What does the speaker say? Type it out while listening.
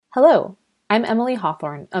Hello, I'm Emily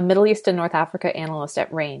Hawthorne, a Middle East and North Africa analyst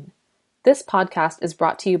at RAIN. This podcast is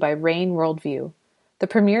brought to you by RAIN Worldview, the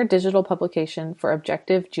premier digital publication for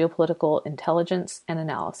objective geopolitical intelligence and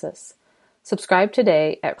analysis. Subscribe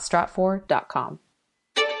today at stratfor.com.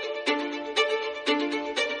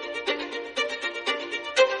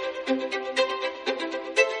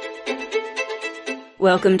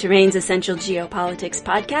 Welcome to RAIN's Essential Geopolitics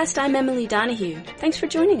podcast. I'm Emily Donahue. Thanks for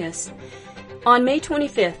joining us. On May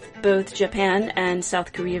 25th, both Japan and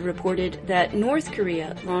South Korea reported that North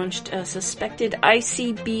Korea launched a suspected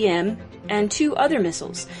ICBM and two other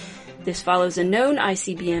missiles. This follows a known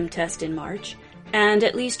ICBM test in March, and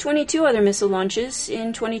at least 22 other missile launches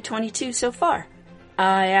in 2022 so far.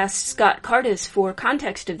 I asked Scott Cardis for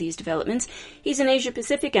context of these developments. He's an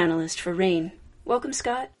Asia-Pacific analyst for RAIN. Welcome,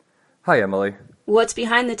 Scott. Hi, Emily. What's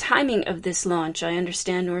behind the timing of this launch? I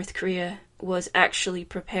understand North Korea was actually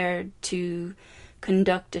prepared to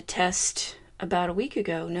conduct a test about a week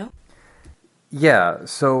ago, no? Yeah,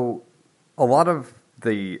 so a lot of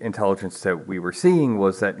the intelligence that we were seeing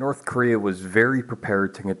was that North Korea was very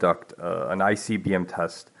prepared to conduct an ICBM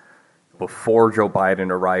test before Joe Biden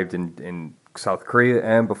arrived in South Korea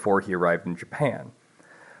and before he arrived in Japan.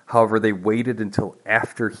 However, they waited until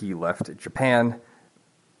after he left Japan,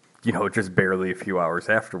 just barely a few hours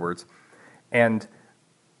afterwards. And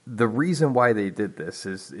the reason why they did this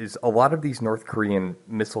is a lot of these North Korean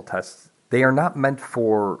missile tests, they are not meant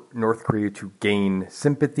for North Korea to gain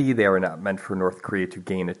sympathy. They are not meant for North Korea to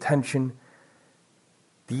gain attention.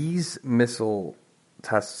 These missile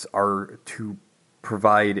tests are to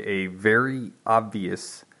provide a very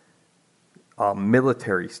obvious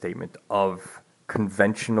military statement of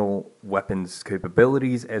conventional weapons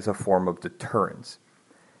capabilities as a form of deterrence.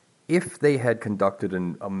 If they had conducted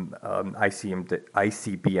an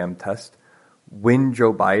ICBM test when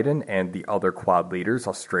Joe Biden and the other Quad leaders,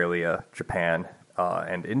 Australia, Japan,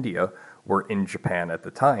 and India, were in Japan at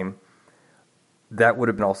the time, that would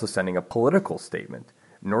have been also sending a political statement.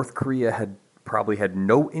 North Korea had probably had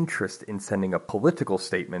no interest in sending a political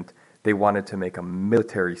statement. They wanted to make a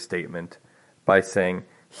military statement by saying,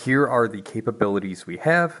 here are the capabilities we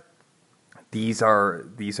have. These are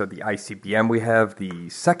the ICBM we have. The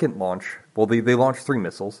second launch, they launched three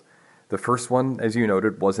missiles. The first one, as you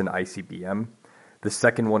noted, was an ICBM. The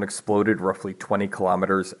second one exploded roughly 20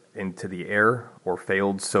 kilometers into the air or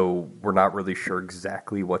failed, so we're not really sure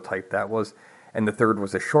exactly what type that was. And the third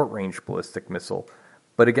was a short-range ballistic missile.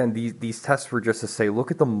 But again, these tests were just to say,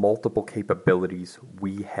 look at the multiple capabilities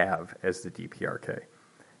we have as the DPRK.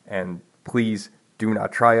 And please do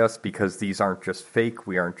not try us, because these aren't just fake.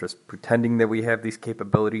 We aren't just pretending that we have these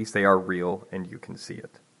capabilities. They are real, and you can see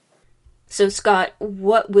it. So, Scott,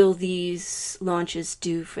 what will these launches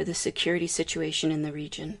do for the security situation in the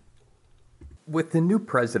region? With the new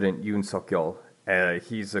president, Yoon Suk-yeol,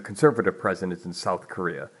 he's a conservative president in South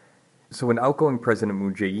Korea. So when outgoing President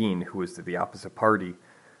Moon Jae-in, who was the opposite party,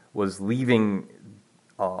 was leaving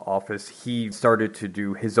office, he started to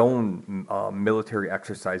do his own military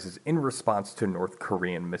exercises in response to North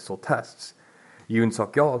Korean missile tests. Yoon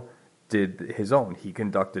Suk-yeol did his own. He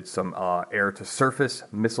conducted some air-to-surface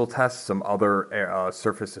missile tests, some other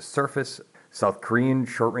surface-to-surface South Korean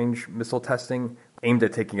short-range missile testing aimed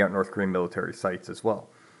at taking out North Korean military sites as well.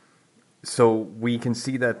 So we can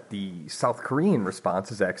see that the South Korean response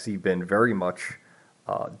has actually been very much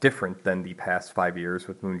different than the past 5 years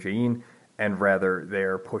with Moon Jae-in, and rather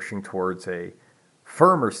they're pushing towards a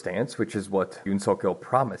firmer stance, which is what Yoon Suk-yeol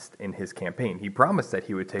promised in his campaign. He promised that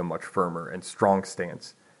he would take a much firmer and strong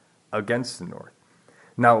stance against the North.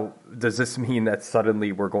 Now, does this mean that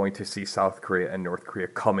suddenly we're going to see South Korea and North Korea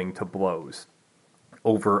coming to blows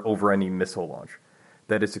over any missile launch?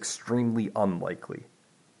 That is extremely unlikely.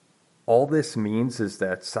 All this means is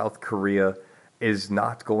that South Korea is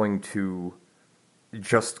not going to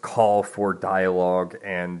just call for dialogue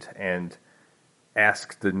and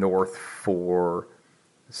ask the North for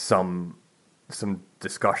some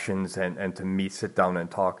discussions and to sit down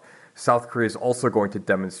and talk. South Korea is also going to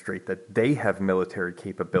demonstrate that they have military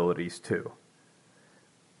capabilities too.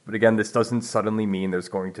 But again, this doesn't suddenly mean there's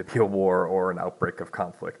going to be a war or an outbreak of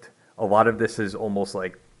conflict. A lot of this is almost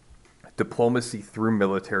like diplomacy through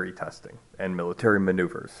military testing and military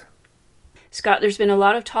maneuvers. Scott, there's been a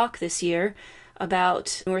lot of talk this year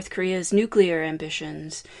about North Korea's nuclear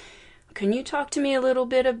ambitions. Can you talk to me a little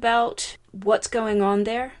bit about what's going on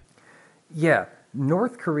there? Yeah,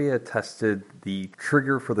 North Korea tested the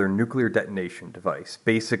trigger for their nuclear detonation device,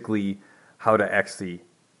 basically how to actually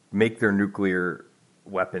make their nuclear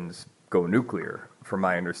weapons go nuclear, from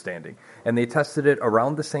my understanding. And they tested it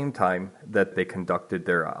around the same time that they conducted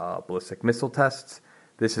their ballistic missile tests.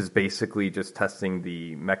 This is basically just testing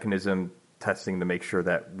the mechanism, testing to make sure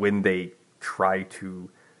that when they try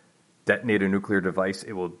to detonate a nuclear device,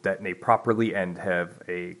 it will detonate properly and have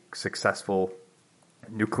a successful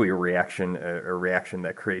nuclear reaction, a reaction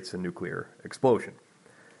that creates a nuclear explosion.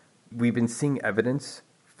 We've been seeing evidence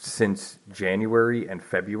since January and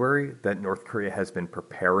February that North Korea has been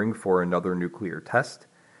preparing for another nuclear test.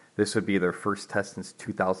 This would be their first test since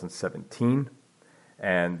 2017,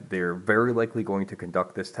 and they're very likely going to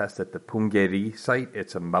conduct this test at the Punggye-ri site.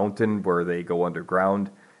 It's a mountain where they go underground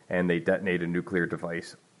and they detonate a nuclear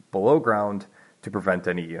device below ground to prevent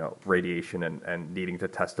any radiation and needing to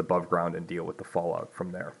test above ground and deal with the fallout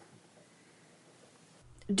from there.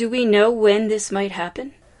 Do we know when this might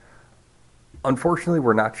happen? Unfortunately,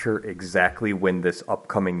 we're not sure exactly when this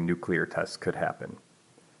upcoming nuclear test could happen.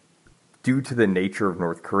 Due to the nature of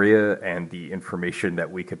North Korea and the information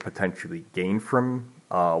that we could potentially gain from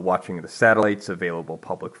watching the satellites, available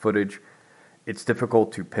public footage, it's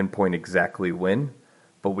difficult to pinpoint exactly when,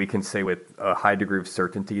 but we can say with a high degree of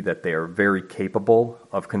certainty that they are very capable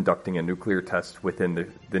of conducting a nuclear test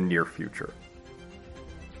within the near future.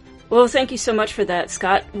 Well, thank you so much for that,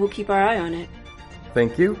 Scott. We'll keep our eye on it.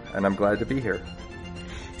 Thank you, and I'm glad to be here.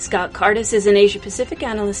 Scott Cardis is an Asia-Pacific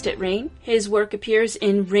analyst at RANE. His work appears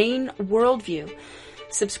in RANE Worldview.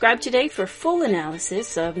 Subscribe today for full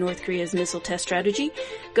analysis of North Korea's missile test strategy.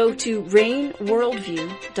 Go to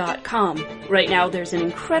raneworldview.com. Right now, there's an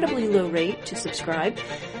incredibly low rate to subscribe.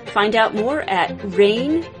 Find out more at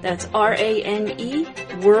RANE, that's RANE,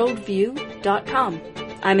 worldview.com.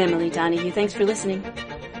 I'm Emily Donahue. Thanks for listening.